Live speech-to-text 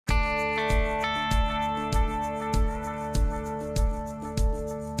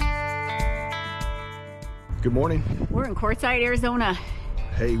Good morning. We're in Quartzsite, Arizona.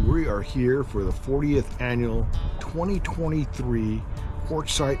 Hey, we are here for the 40th annual 2023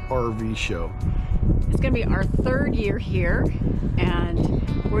 Quartzsite RV Show. It's going to be our third year here,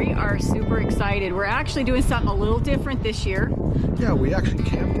 and we are super excited. We're actually doing something a little different this year. Yeah, we actually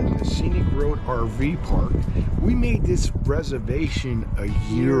camped at the Scenic Road RV Park. We made this reservation a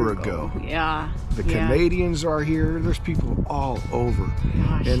year ago. Yeah. The Canadians are here. There's people all over.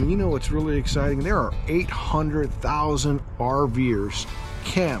 Gosh. And you know what's really exciting? There are 800,000 RVers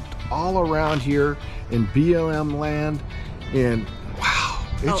camped all around here in BLM land, and wow,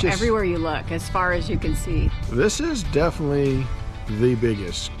 it's just everywhere you look, as far as you can see. This is definitely the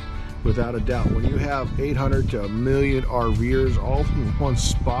biggest, without a doubt. When you have 800 to 1 million RVers all in one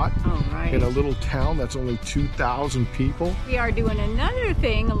spot, in a little town that's only 2,000 people. We are doing another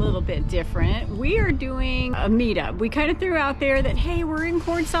thing a little bit different. We are doing a meetup. We kind of threw out there that, hey, we're in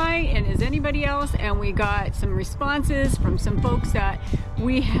Quartzsite, and is anybody else? And we got some responses from some folks that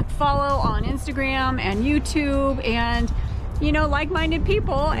we follow on Instagram and YouTube, and you know, like-minded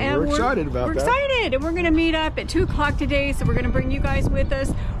people, and we're excited about that. We're excited, and we're going to meet up at 2 o'clock today, so we're going to bring you guys with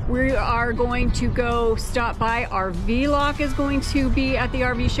us. We are going to go stop by. RVLock is going to be at the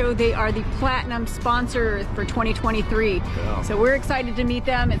RV show. They are the platinum sponsor for 2023. Yeah. So we're excited to meet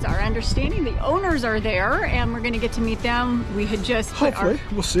them. It's our understanding the owners are there, and we're going to get to meet them. We had just hopefully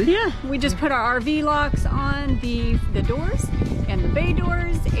we'll see. Yeah, we just put our RV locks on the doors and the bay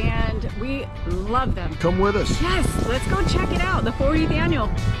doors, and we love them. Come with us. Yes, let's go check it out. The 40th annual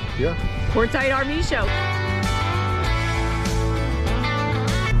Quartzsite RV Show.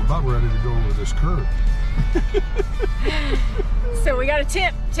 I'm about ready to go over this curve. So we got a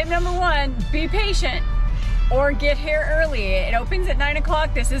tip. Tip number 1, be patient or get here early. It opens at 9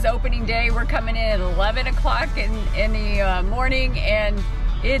 o'clock. This is opening day. We're coming in at 11 o'clock in the morning, and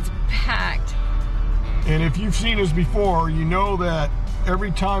it's packed. And if you've seen us before, you know that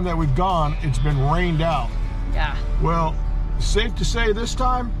every time that we've gone, it's been rained out. Yeah. Well, safe to say this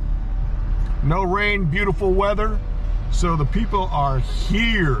time, no rain, beautiful weather, so the people are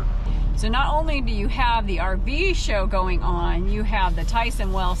here. So not only do you have the RV show going on, you have the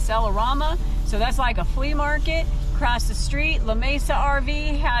Tyson Wells Cellarama, so that's like a flea market. Across the street, La Mesa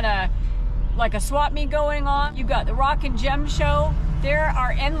RV had a swap meet going on. You've got the Rock and Gem show. There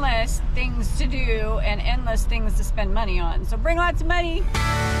are endless things to do and endless things to spend money on. So bring lots of money.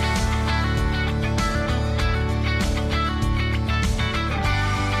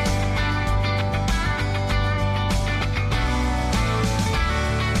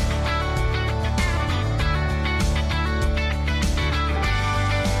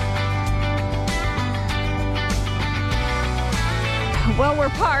 Well, we're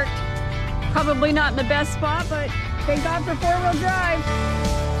parked. Probably not in the best spot, but thank God for 4-wheel drive.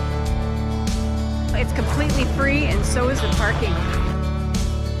 It's completely free, and so is the parking.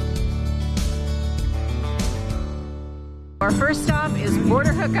 Our first stop is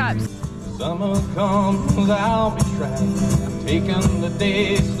Border Hookups. Summer comes, I'll be trapped, taking the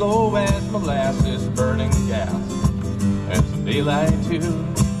day slow as molasses, burning gas. It's daylight too.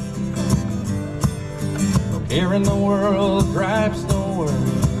 Here in the world, drives no worries,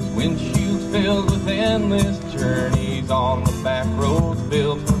 windshields filled with endless journeys on the back roads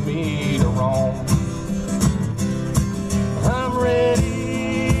built for me to roam. I'm ready,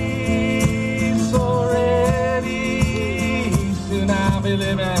 so ready, soon I'll be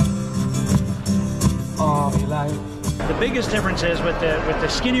living RV life. The biggest difference is with the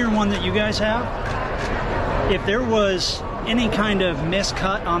skinnier one that you guys have, if there was any kind of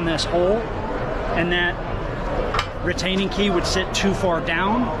miscut on this hole and that retaining key would sit too far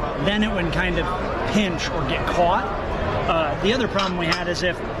down, then it would kind of pinch or get caught. The other problem we had is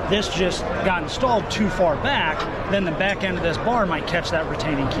if this just got installed too far back, then the back end of this bar might catch that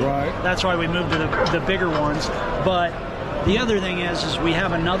retaining key. Right. That's why we moved to the bigger ones. But the other thing is we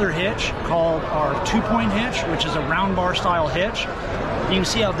have another hitch called our 2-point hitch, which is a round bar style hitch. You can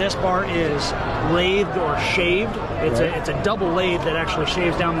see how this bar is lathed or shaved. It's a double lathe that actually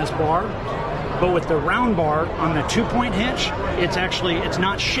shaves down this bar. But with the round bar on the 2-point hitch, it's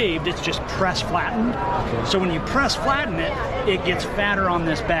not shaved, it's just press flattened. Okay. So when you press flatten it, it gets fatter on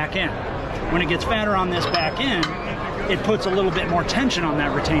this back end. When it gets fatter on this back end, it puts a little bit more tension on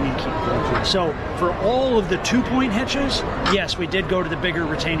that retaining key. Gotcha. So for all of the 2-point hitches, yes, we did go to the bigger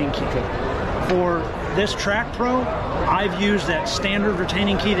retaining key. Okay. For this Track Pro, I've used that standard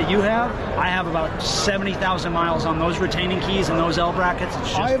retaining key that you have. I have about 70,000 miles on those retaining keys and those L brackets. It's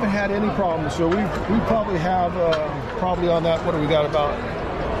just I haven't had any problems, so we probably have, probably on that, what do we got, about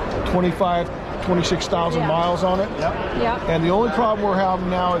 25 26,000 miles on it. Yep. And the only problem we're having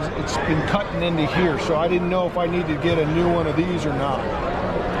now is it's been cutting into here, so I didn't know if I need to get a new one of these or not.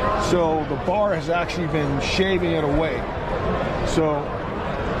 So the bar has actually been shaving it away. So,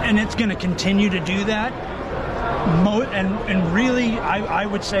 and it's going to continue to do that. And really, I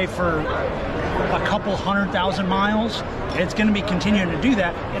would say for a couple 100,000 miles, it's going to be continuing to do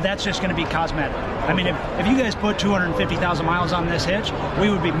that. That's just going to be cosmetic. I mean, if you guys put 250,000 miles on this hitch, we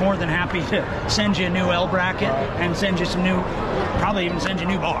would be more than happy to send you a new L bracket and send you some new, probably even send you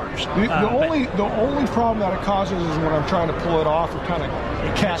new bars. The only problem that it causes is when I'm trying to pull it off, it kind of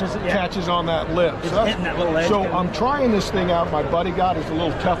catches on that lip. It's hitting that little edge. So I'm trying this thing out. My buddy got is a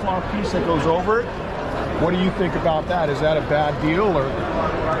little Teflon piece that goes over it. What do you think about that? Is that a bad deal, or?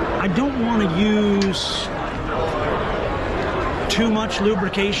 I don't want to use too much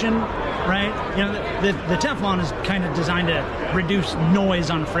lubrication, right? You know, the Teflon is kind of designed to reduce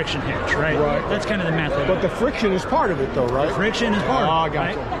noise on friction hitch, right? Right. That's kind of the method. But the friction is part of it, though, right? The friction is part of it.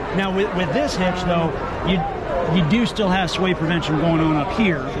 Gotcha. Right? Now, with this hitch, though, you do still have sway prevention going on up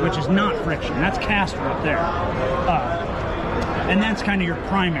here, which is not friction. That's caster up there. And that's kind of your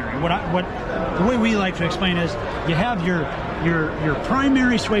primary. The way we like to explain is you have your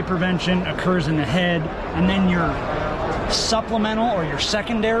primary sway prevention occurs in the head, and then your supplemental or your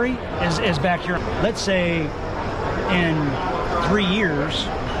secondary is back here. Let's say in 3 years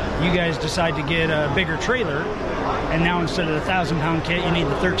you guys decide to get a bigger trailer, and now instead of the 1,000-pound kit you need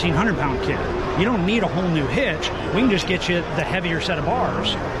the 1,300-pound kit. You don't need a whole new hitch. We can just get you the heavier set of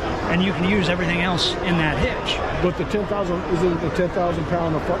bars, and you can use everything else in that hitch. But the 10,000, is it the 10,000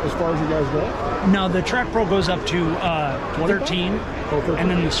 pound as far as you guys go? No, the Track Pro goes up to 13, and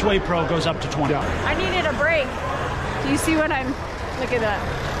then the Sway Pro goes up to 20. Yeah. I needed a break. Do you see what I'm, look at that.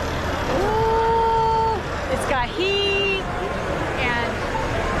 Ooh, it's got heat and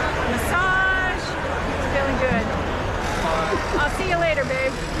massage. It's feeling good. I'll see you later,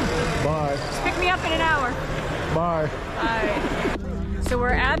 babe. Bye. Just pick me up in an hour. Bye. Bye. So we're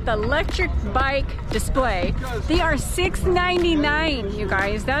at the electric bike display. They are $6.99, you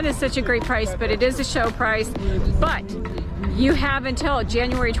guys. That is such a great price, but it is a show price. But you have until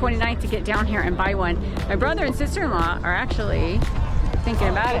January 29th to get down here and buy one. My brother and sister-in-law are actually thinking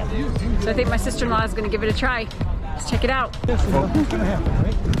about it. So I think my sister-in-law is going to give it a try. Let's check it out. This is what's going to happen,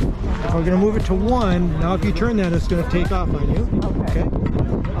 right? We're going to move it to 1. Now if you turn that, it's going to take off on you. Okay.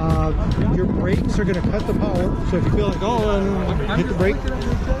 Your brakes are going to cut the power. So if you feel like, oh, hit the brake,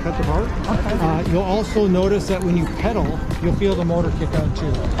 cut the power. You'll also notice that when you pedal, you'll feel the motor kick on too.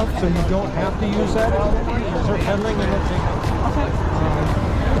 Okay. So you don't have to use that. Start pedaling and then take off. Okay.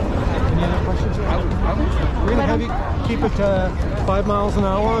 Any other questions? We're going to have you keep it to 5 miles an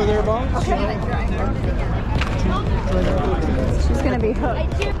hour or thereabouts. Okay. She's going to be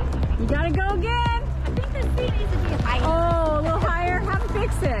hooked. You got to go again. I think the seat needs to be higher. Oh, a little higher? Have him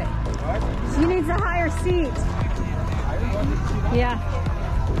fix it. She needs a higher seat. Yeah.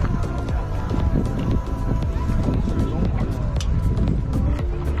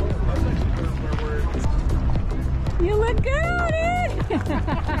 You look good on it!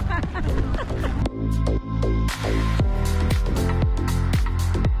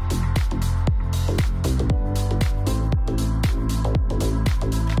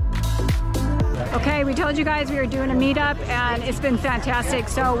 Okay, we told you guys we were doing a meetup and it's been fantastic.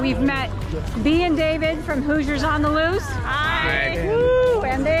 So we've met B and David from Hoosiers on the Loose. Hi! Woo!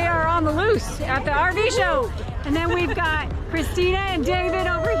 And they are on the loose at the RV show. And then we've got Christina and David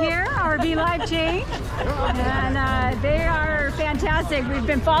over here, RV Life Change. And they are fantastic. We've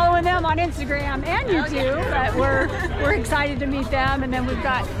been following them on Instagram and YouTube, but we're excited to meet them. And then we've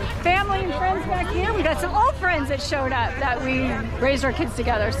got family and friends back here. We got some old friends that showed up that we raised our kids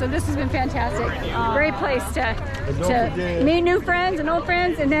together. So this has been fantastic. Great place to meet new friends and old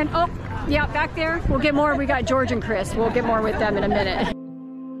friends. And then, oh, yeah, back there, we'll get more. We got George and Chris. We'll get more with them in a minute.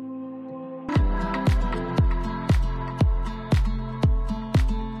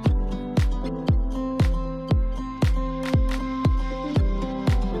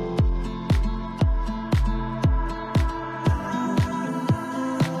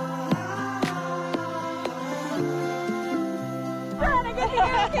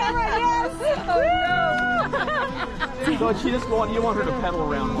 So she just you want her to pedal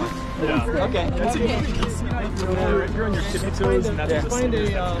around once. Yeah. Okay. That's it. If you're on your tippy toes, and that's Find a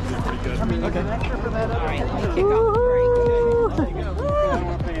pretty good. Okay.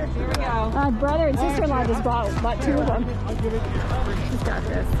 My brother and sister-in-law just bought 2 of them. He's got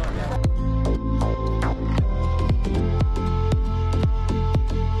this.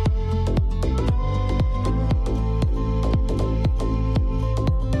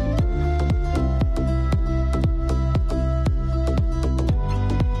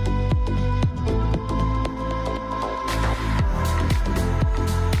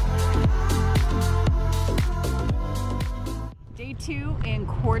 you in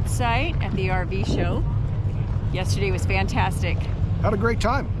Quartzsite at the RV Show. Yesterday was fantastic. Had a great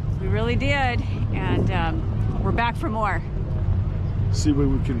time. We really did, and we're back for more. See what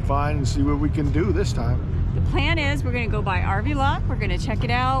we can find and see what we can do this time. The plan is we're going to go by RVLock. We're going to check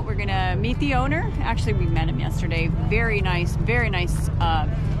it out. We're going to meet the owner. Actually, we met him yesterday. Very nice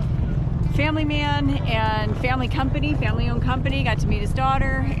family man and family-owned company. Got to meet his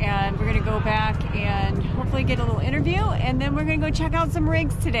daughter, and we're going to go back and hopefully get a little interview, and then we're going to go check out some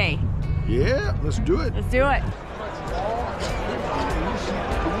rigs today. Yeah, let's do it. Let's do it.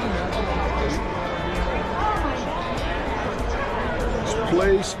 This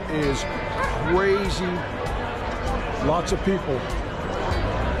place is crazy. Lots of people.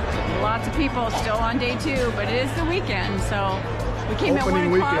 Lots of people still on day 2, but it is the weekend, so we came at 1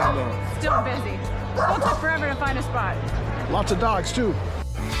 Opening o'clock. weekend, though. Still busy. Still took forever to find a spot. Lots of dogs too.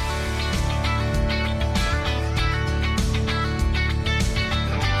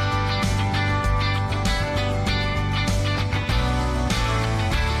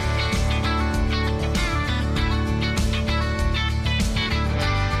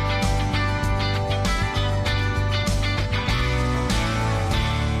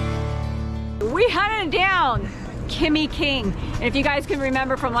 We hunted down Kimmie King. And if you guys can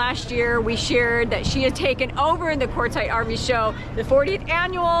remember from last year, we shared that she had taken over the Quartzsite RV Show. The 40th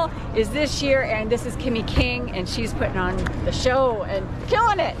annual is this year, and this is Kimmie King, and she's putting on the show and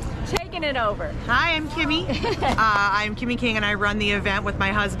killing it, taking it over. Hi, I'm Kimmie. I'm Kimmie King, and I run the event with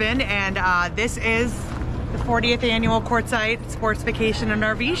my husband, and this is the 40th annual Quartzsite Sports Vacation and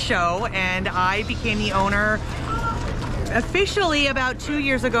RV Show, and I became the owner officially about 2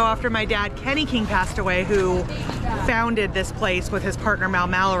 years ago after my dad, Kimmie King, passed away, who founded this place with his partner, Mal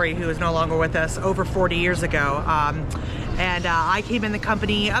Mallory, who is no longer with us, over 40 years ago. I came in the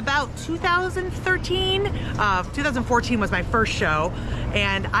company about 2013. 2014 was my first show,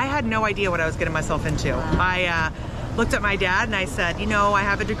 and I had no idea what I was getting myself into. I looked at my dad and I said, you know, I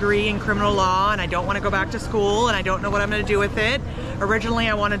have a degree in criminal law and I don't want to go back to school and I don't know what I'm going to do with it. Originally,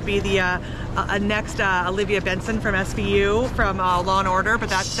 I wanted to be the next Olivia Benson from SVU from Law and Order, but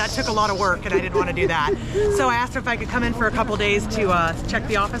that took a lot of work and I didn't want to do that. So I asked if I could come in for a couple days to check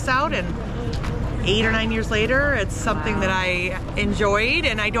the office out, and 8 or 9 years later, it's something that I enjoyed,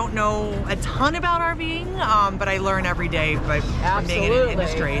 and I don't know a ton about RVing, but I learn every day from being in the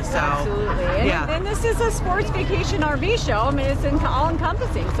industry. So, absolutely. And this is a sports vacation RV show. I mean, it's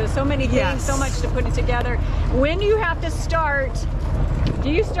all-encompassing, so many things, Yes. so much to put it together. When do you have to start? Do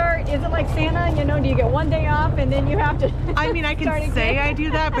you start, is it like Santa, you know, do you get 1 day off and then you have to I mean, I can say I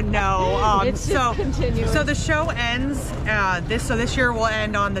do that, but no. It's just continuous. So the show ends, this year will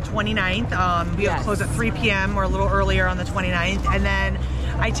end on the 29th. We'll close at 3 p.m. or a little earlier on the 29th. And then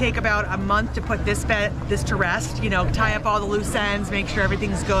I take about a month to put this to rest, you know, tie up all the loose ends, make sure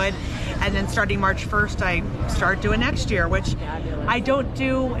everything's good. And then starting March 1st, I start doing next year, which I don't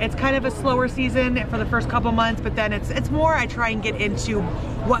do. It's kind of a slower season for the first couple months, but then it's more I try and get into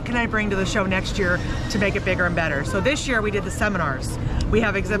what can I bring to the show next year to make it bigger and better. So this year we did the seminars. We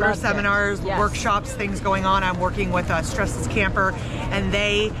have exhibitor seminars, workshops, things going on. I'm working with Stressless Camper, and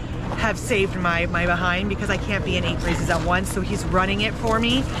they have saved my behind because I can't be in 8 places at once, so he's running it for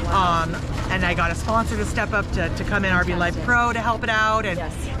me. And I got a sponsor to step up to come in, RVLife Pro, to help it out, and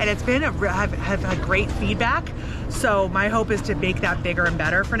it's been have had great feedback. So my hope is to make that bigger and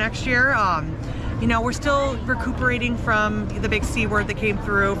better for next year. You know, we're still recuperating from the big C word that came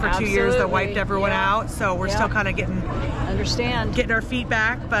through for 2 years that wiped everyone out. So we're still kind of getting our feet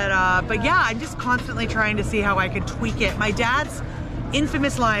back. But yeah, I'm just constantly trying to see how I can tweak it. My dad's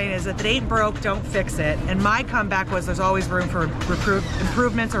infamous line is, if it ain't broke, don't fix it. And my comeback was, there's always room for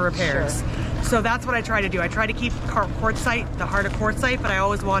improvements or repairs. So that's what I try to do. I try to keep Quartzsite, the heart of Quartzsite, but I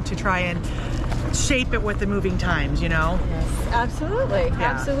always want to try and shape it with the moving times, you know? Yes, absolutely,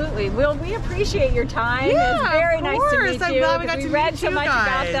 absolutely. Well, we appreciate your time. Yeah, it's very nice to meet you. I'm glad we got to read meet so you much guys.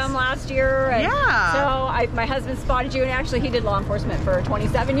 about them last year. And so my husband spotted you, and actually he did law enforcement for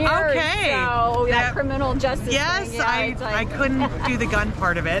 27 years. Okay. So that criminal justice thing. I couldn't do the gun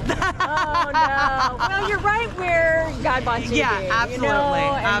part of it. Oh, no. Well, you're right where God wants you to be. Yeah, absolutely. You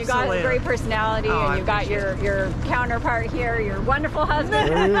know? And absolutely. you've got a great personality, and you've got your counterpart here, your wonderful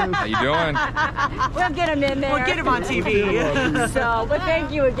husband. How you doing? We'll get him in there. We'll get him on TV. So, but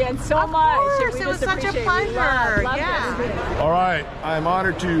thank you again so much. Of course, it was such a pleasure. Yeah. All right, I'm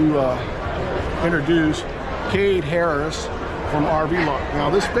honored to introduce Cade Harris from RVLock. Now,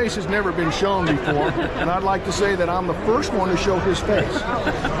 this face has never been shown before, and I'd like to say that I'm the first one to show his face.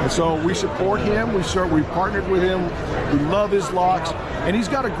 And so we support him. We partnered with him. We love his locks. and he's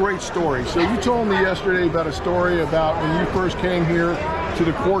got a great story. So you told me yesterday about a story about when you first came here to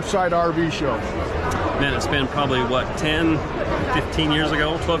the Quartzsite RV Show. Man, it's been probably, what, 10, 15 years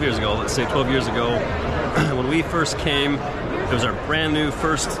ago? 12 years ago, let's say 12 years ago. When we first came, it was our brand new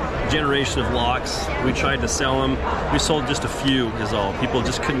first generation of locks. We tried to sell them. We sold just a few is all. People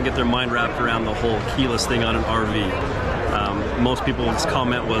just couldn't get their mind wrapped around the whole keyless thing on an RV. Most people's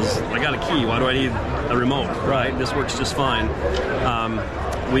comment was, I got a key, why do I need a remote? Right, this works just fine.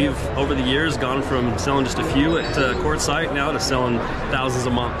 We've, over the years, gone from selling just a few at Quartzsite now to selling thousands a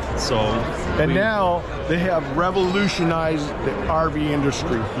month. So, now they have revolutionized the RV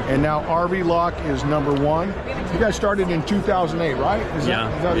industry. And now RVLock is #1. You guys started in 2008, right? Is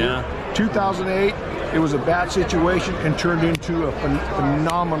that 2008. It was a bad situation and turned into a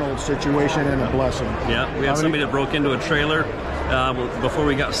phenomenal situation and a blessing. Yeah, we had somebody that broke into a trailer before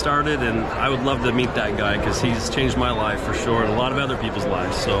we got started, and I would love to meet that guy because he's changed my life for sure, and a lot of other people's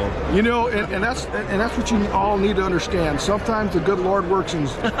lives. So you know, and that's what you all need to understand. Sometimes the good Lord works in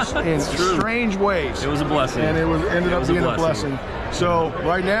strange ways. It was a blessing, and it ended up being a blessing. So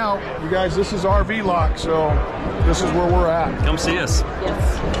right now, you guys, this is RVLock. So this is where we're at. Come see us.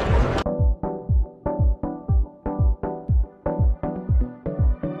 Yes.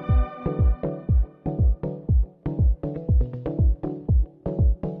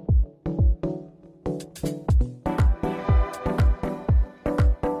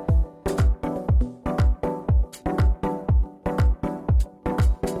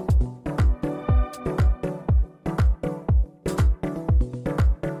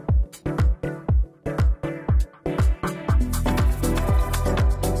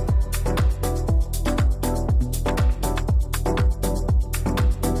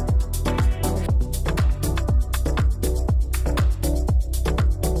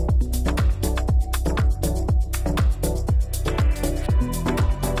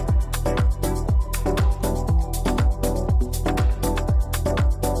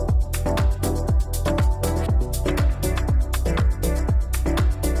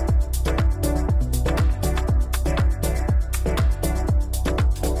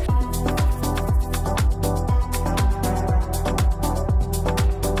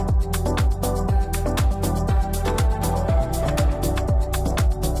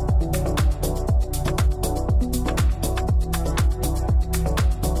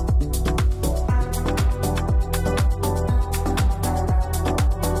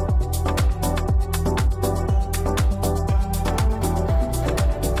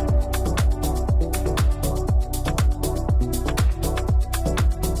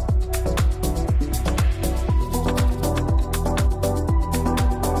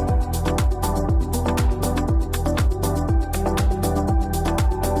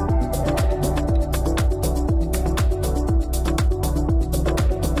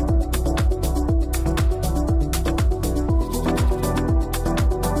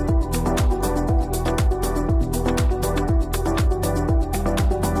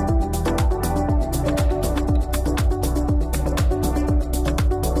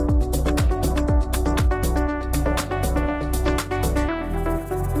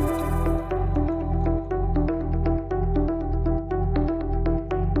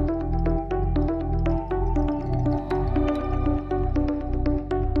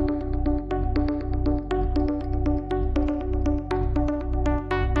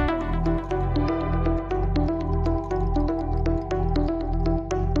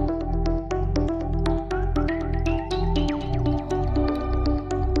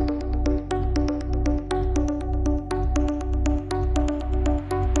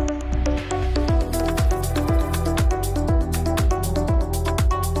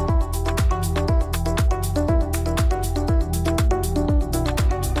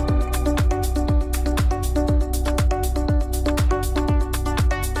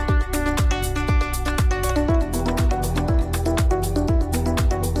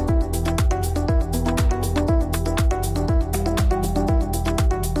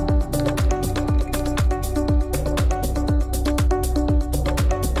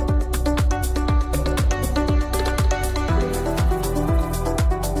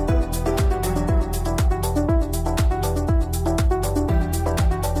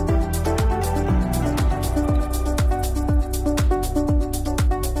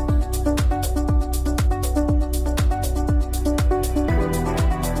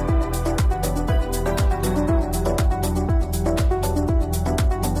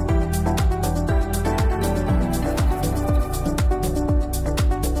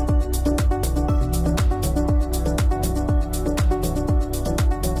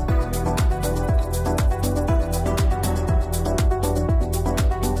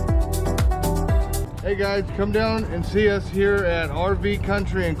 guys, come down and see us here at RV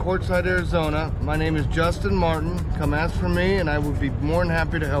Country in Quartzsite, Arizona. My name is Justin Martin. Come ask for me and I would be more than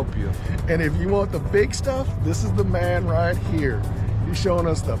happy to help you. And if you want the big stuff, this is the man right here. He's showing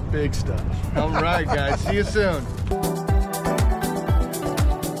us the big stuff. All right, guys. See you soon.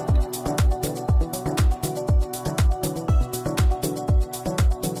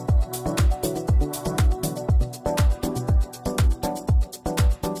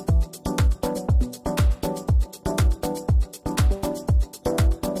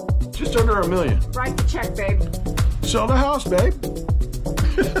 Just under $1 million. Write the check, babe. Sell the house, babe.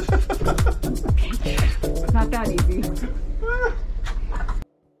 It's not that easy.